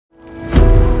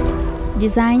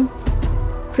design,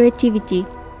 creativity,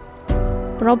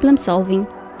 problem solving,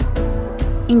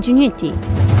 ingenuity.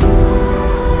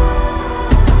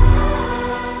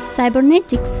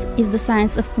 Cybernetics is the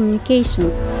science of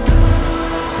communications,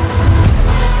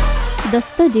 the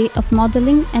study of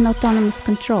modeling and autonomous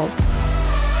control.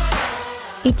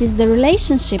 It is the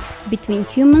relationship between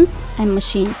humans and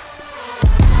machines.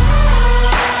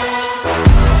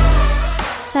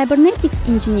 Cybernetics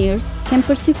engineers can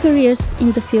pursue careers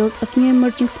in the field of new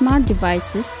emerging smart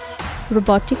devices,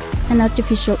 robotics, and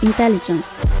artificial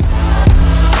intelligence.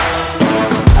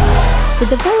 The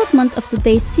development of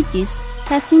today's cities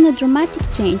has seen a dramatic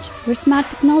change where smart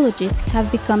technologies have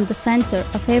become the center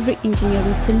of every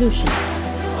engineering solution.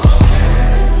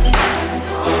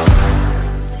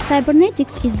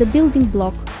 Cybernetics is the building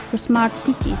block for smart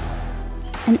cities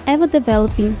and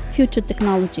ever-developing future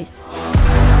technologies.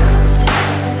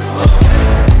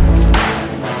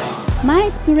 My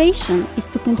aspiration is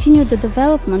to continue the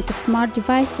development of smart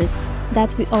devices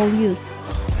that we all use,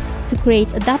 to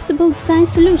create adaptable design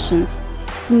solutions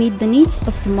to meet the needs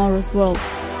of tomorrow's world.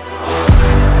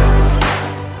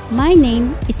 My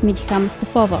name is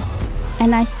Mediha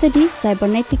and I study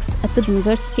cybernetics at the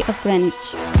University of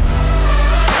Greenwich.